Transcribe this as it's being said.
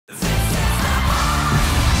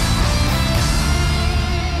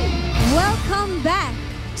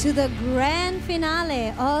to the grand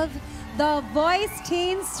finale of the Voice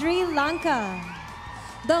Teen Sri Lanka.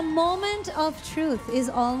 The moment of truth is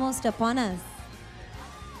almost upon us.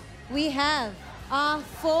 We have our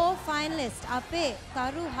 4 finalists. Ape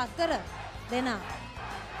Taru Hatara Dena.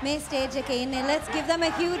 May stage ekine. Let's give them a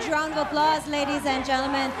huge round of applause, ladies and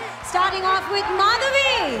gentlemen. Starting off with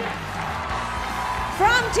Madhavi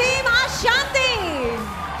from Team Ashanti.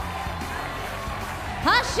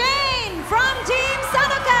 Hashen from Team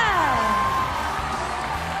Sanaka.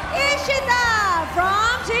 Ishita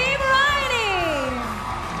from Team Raini.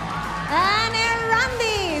 And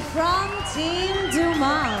Irandi from Team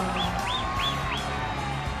Dumal.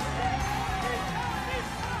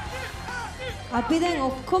 අපි දැන්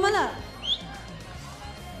ඔක්කොමලා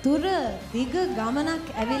දුර දිග ගමනක්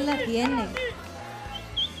ඇවිල්ලා තියෙන්නේ.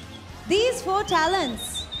 These 4 talents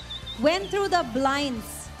went through the blinds,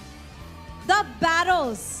 the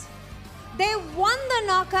battles. They won the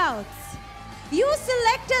knockouts. You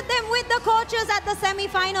selected them with the coaches at the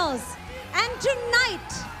semi-finals. And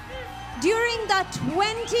tonight, during the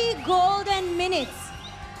 20 golden minutes,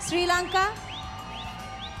 Sri Lanka,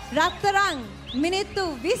 Rattarang, Minittu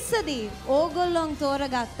Vissadi, Ogollong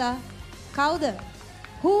Toragatta, Kauda,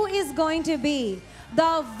 who is going to be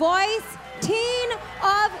the Voice Teen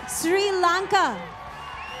of Sri Lanka?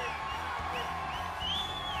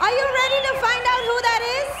 Are you ready to find out who that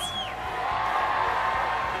is?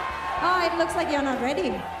 Oh, it looks like you're not ready.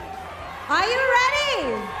 Are you ready?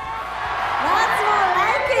 That's more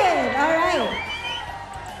like it. All right.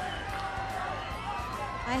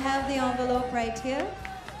 I have the envelope right here.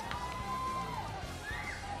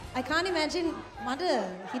 I can't imagine මට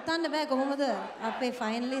හිතන්න බෑ කොහොමද අපේ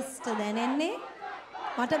finalist දැනෙන්නේ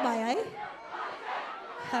මට බයයි.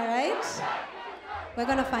 All right. We're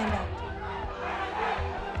going to find out.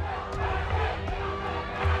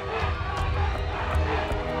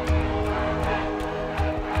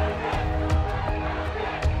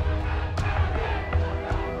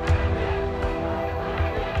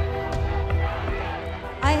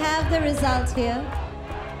 I have the results here.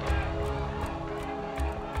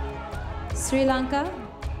 Sri Lanka,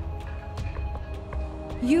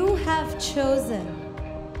 you have chosen,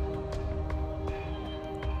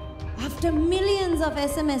 after millions of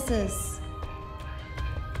SMSs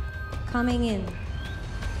coming in,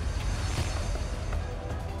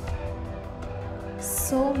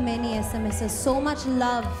 so many SMSs, so much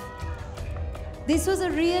love. This was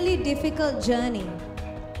a really difficult journey.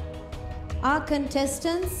 Our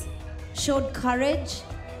contestants showed courage,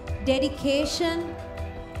 dedication,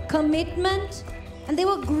 commitment, and they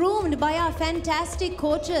were groomed by our fantastic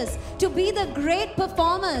coaches to be the great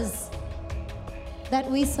performers that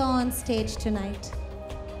we saw on stage tonight.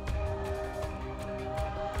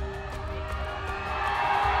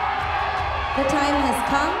 The time has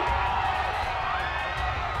come.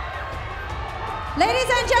 Ladies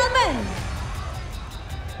and gentlemen,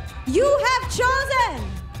 you have chosen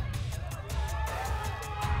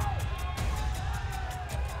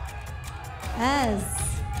as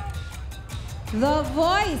the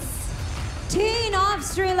Voice Teen of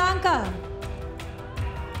Sri Lanka.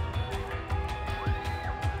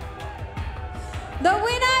 The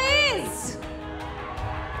winner is...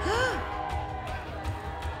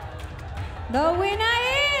 The winner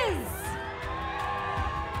is...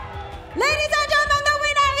 Ladies and gentlemen, the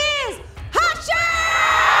winner is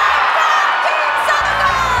Hashen from Team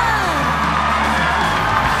Saunders.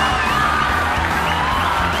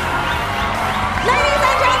 Ladies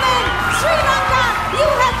and gentlemen, Sri Lanka, you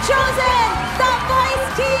have chosen the Voice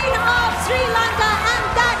Teen of Sri Lanka, and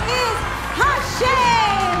that is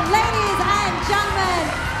Hashen. Ladies and gentlemen,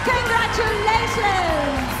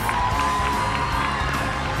 congratulations.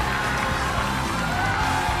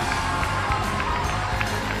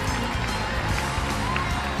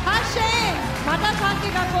 Hashen, Mata Kanki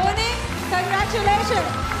Kakone,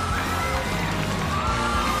 congratulations.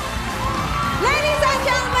 Ladies and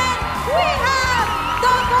gentlemen, we have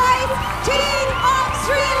the Voice Teen of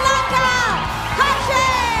Sri Lanka,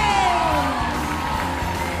 Hashen,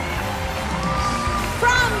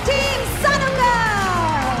 from Team Sanuka.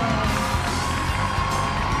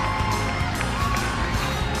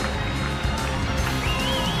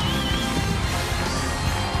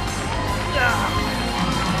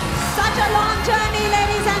 Such a long journey,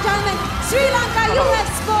 ladies and gentlemen. Sri Lanka, you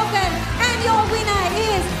have spoken, and your winner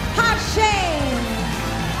is Hashen.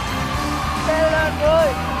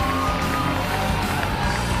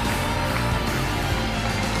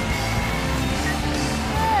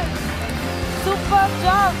 Superb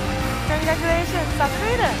job! Congratulations,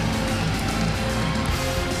 Sakrita!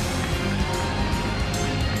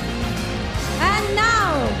 And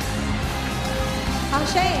now,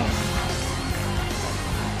 Hashen.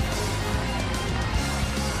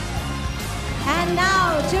 And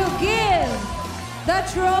now to give the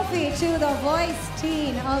trophy to the voice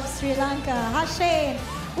team of Sri Lanka, Hashen,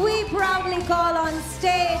 we proudly call on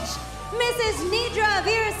stage Mrs. Nidra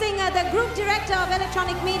Veerasinghe, the Group Director of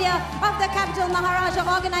Electronic Media of the Capital Maharaja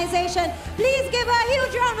Organization. Please give her a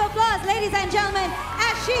huge round of applause, ladies and gentlemen,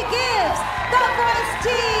 as she gives the voice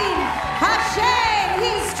team, Hashen,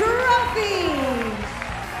 his trophy.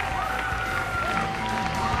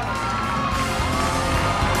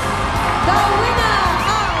 The winner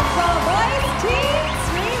of the voice team,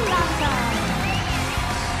 Sri Lanka.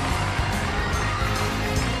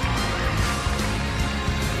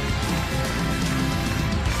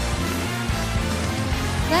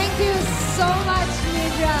 Thank you so much,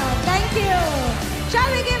 Nidra. Thank you. Shall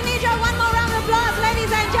we give Nidra one more round of applause,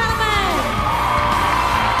 ladies and gentlemen?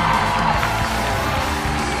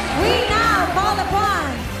 We now call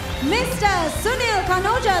upon Mr. Sunil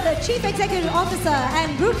Kanoja, the Chief Executive Officer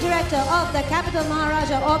and Group Director of the Capital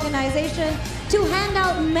Maharaja Organization, to hand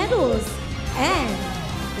out medals and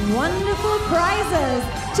wonderful prizes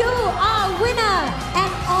to our winner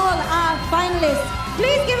and all our finalists.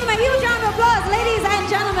 Please give him a huge round of applause, ladies and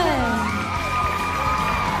gentlemen.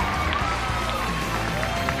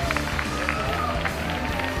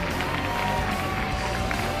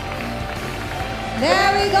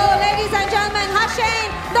 There we go, ladies and gentlemen. Hashen,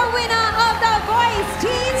 the winner of the Voice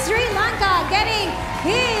Team Sri Lanka, getting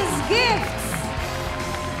his gifts.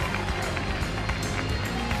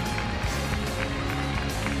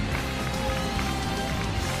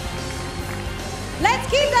 Let's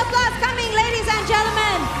keep the applause coming, ladies and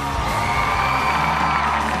gentlemen.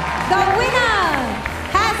 The winner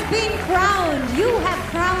has been crowned. You have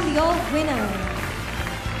crowned your winner.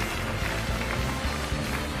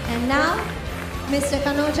 And now, Mr.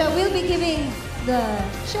 Kanoja will be giving the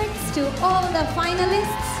checks to all the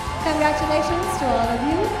finalists. Congratulations to all of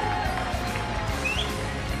you.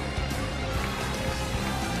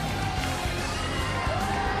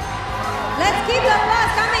 Let's keep the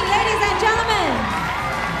applause coming, ladies and gentlemen.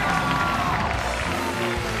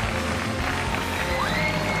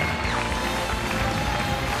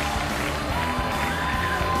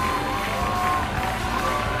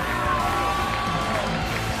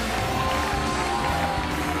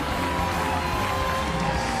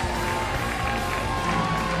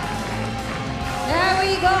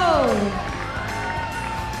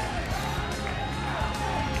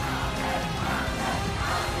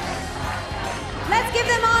 Let's give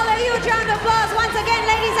them all a huge round of applause once again,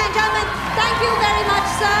 ladies and gentlemen. Thank you very much,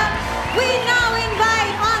 sir. We now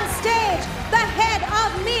invite on stage the head of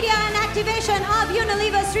media and activation of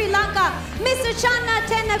Unilever Sri Lanka, Mr. Channa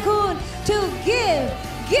Tennakun, to give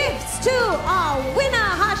gifts to our winner,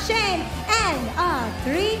 Hashen, and our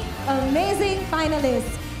 3 amazing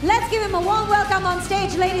finalists. Let's give him a warm welcome on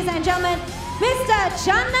stage, ladies and gentlemen, Mr.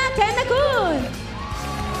 Channa Tennakun.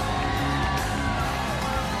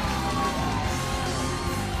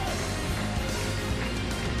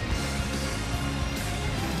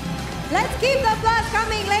 Let's keep the applause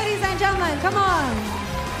coming, ladies and gentlemen. Come on.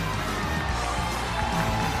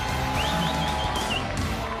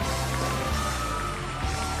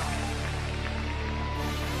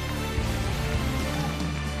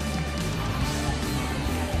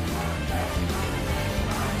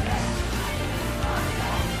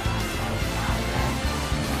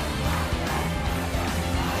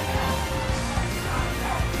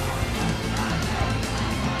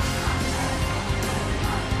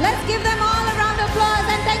 Let's give them all a round of applause,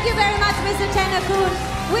 and thank you very much, Mr. Tennakun.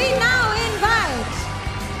 We now invite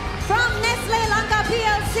from Nestle Lanka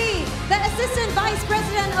PLC, the Assistant Vice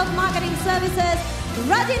President of Marketing Services,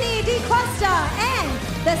 Rajini Di Costa, and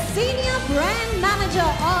the Senior Brand Manager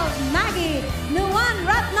of Maggi, Nuwan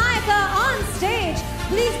Ratnayaka, on stage.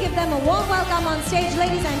 Please give them a warm welcome on stage,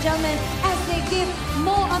 ladies and gentlemen, as they give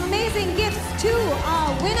more amazing gifts to our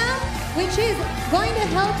winner, which is going to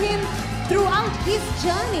help him throughout his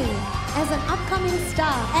journey as an upcoming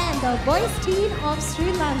star and the voice team of Sri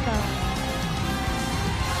Lanka.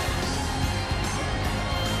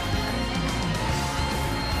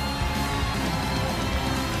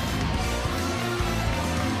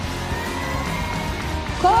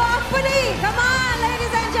 Company, come on,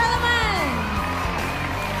 ladies and gentlemen.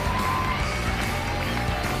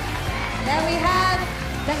 There we have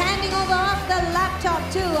the handing over of the laptop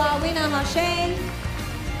to our winner, Hashen.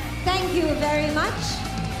 Thank you very much.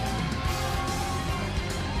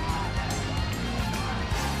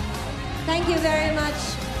 Thank you very much.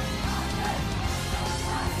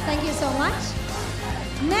 Thank you so much.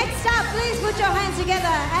 Next up, please put your hands together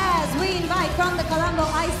as we invite from the Colombo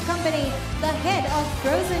Ice Company, the head of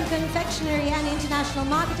frozen confectionery and international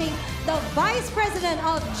marketing, the vice president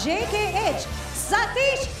of JKH,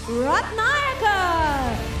 Satish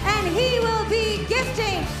Ratnayakar. And he will be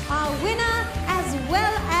gifting our winner as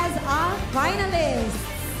well as our finalists.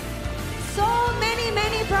 So many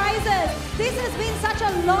prizes. This has been such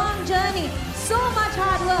a long journey, so much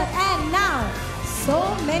hard work, and now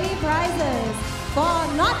so many prizes for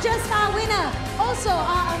not just our winner, also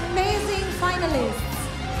our amazing finalists.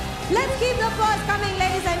 Let's keep the applause coming,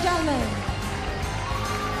 ladies and gentlemen.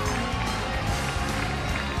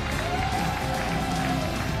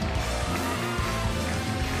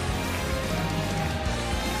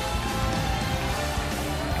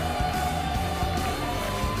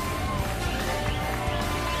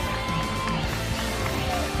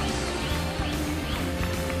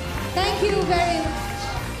 Thank you very much.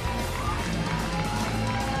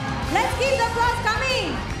 Let's keep the applause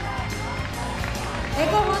coming.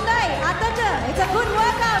 It's a good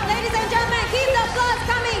workout, ladies and gentlemen. Keep the applause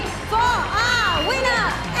coming for our winner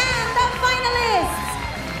and the finalists.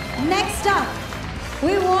 Next up,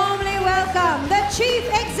 we warmly welcome the Chief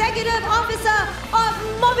Executive Officer of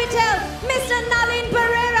Mobitel, Mr. Nalin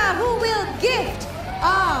Pereira, who will gift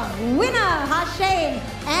our winner, Hashen,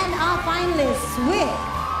 and our finalists with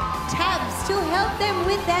tabs to help them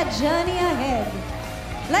with their journey ahead.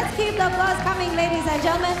 Let's keep the applause coming, ladies and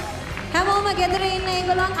gentlemen.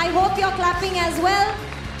 I hope you're clapping as well.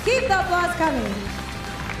 Keep the applause coming.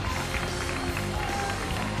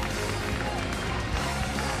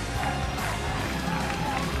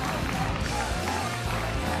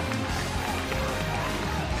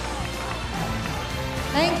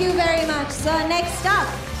 Thank you very much. So next up,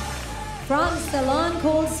 from Salon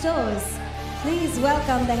Cold Stores, please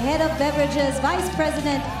welcome the head of beverages, Vice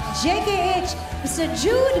President, JKH, Mr.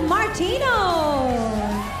 Jude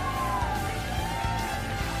Martino.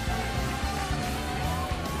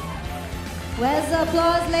 Where's the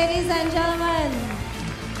applause, ladies and gentlemen?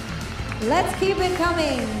 Let's keep it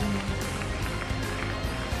coming.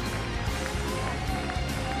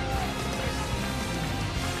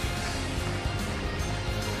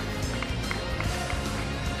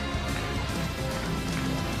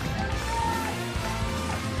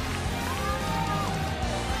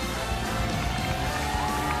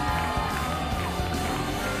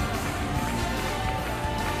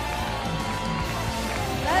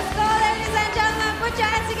 Put your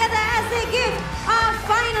hands together as they give our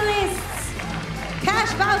finalists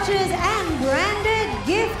cash vouchers and branded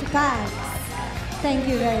gift packs. Thank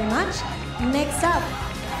you very much. Next up,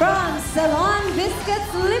 from Salon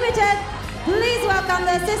Biscuits Limited, please welcome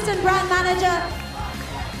the Assistant Brand Manager,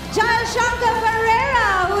 Jayashankar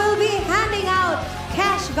Pereira, who will be handing out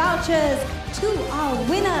cash vouchers to our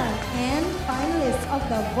winner and finalists of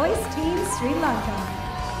the Voice Team Sri Lanka.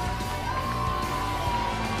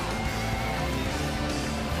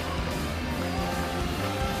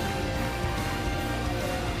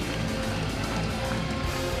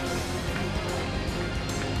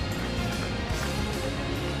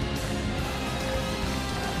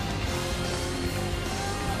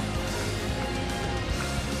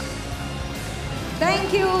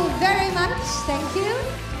 Thank you very much. Thank you.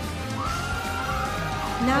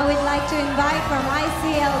 Now we'd like to invite from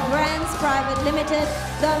ICL Brands Private Limited,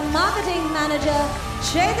 the Marketing Manager,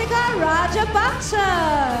 Chetika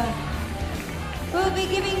Rajapaksa, who will be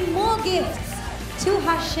giving more gifts to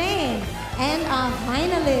Hashen and our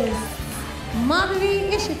finalists,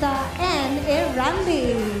 Madhuri, Ishita, and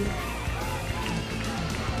Irandi.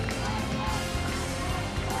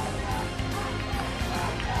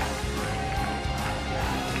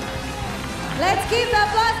 Let's keep the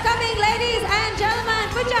applause coming, ladies and gentlemen.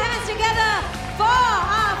 Put your hands together for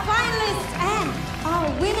our finalists and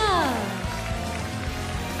our winner.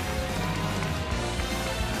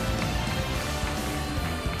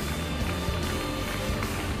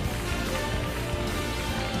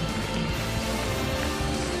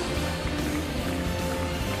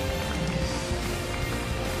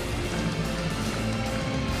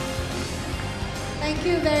 Thank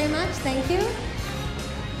you very much. Thank you.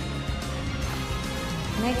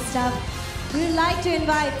 Next up, we would like to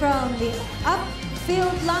invite from the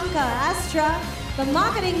Upfield Lanka Astra, the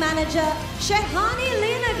Marketing Manager, Shehani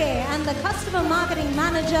Linage, and the Customer Marketing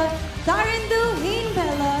Manager, Tarindu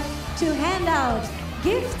Heenpella, to hand out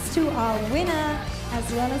gifts to our winner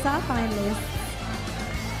as well as our finalists.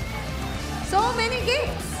 So many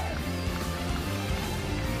gifts.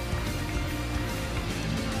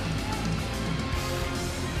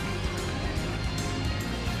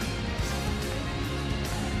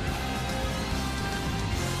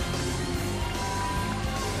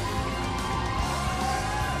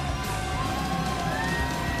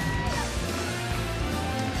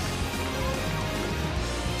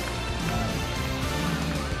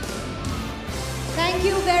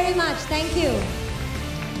 Thank you very much. Thank you.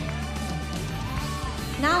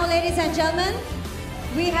 Now, ladies and gentlemen,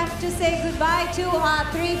 we have to say goodbye to our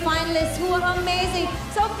 3 finalists who are amazing.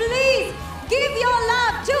 So please give your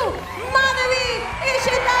love to Madhavi,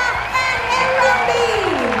 Ishita, and Erambi.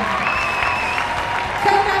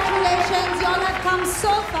 Congratulations, you all have come so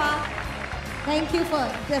far. Thank you for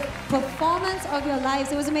the performance of your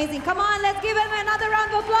lives. It was amazing. Come on, let's give them another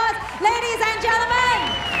round of applause. Ladies and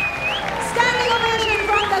gentlemen, standing ovation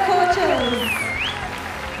from the coaches.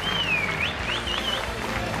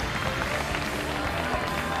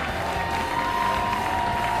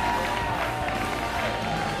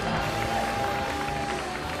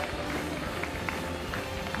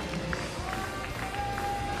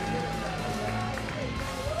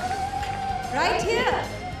 Right here.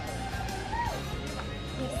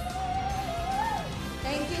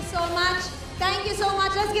 Thank you so much. Thank you so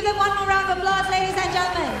much. Let's give them one more round of applause, ladies and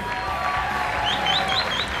gentlemen.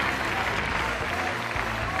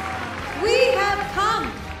 We have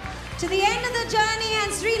come to the end of the journey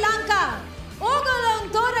in Sri Lanka.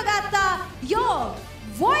 Ogolong Toragata, your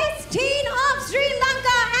voice teen of Sri Lanka.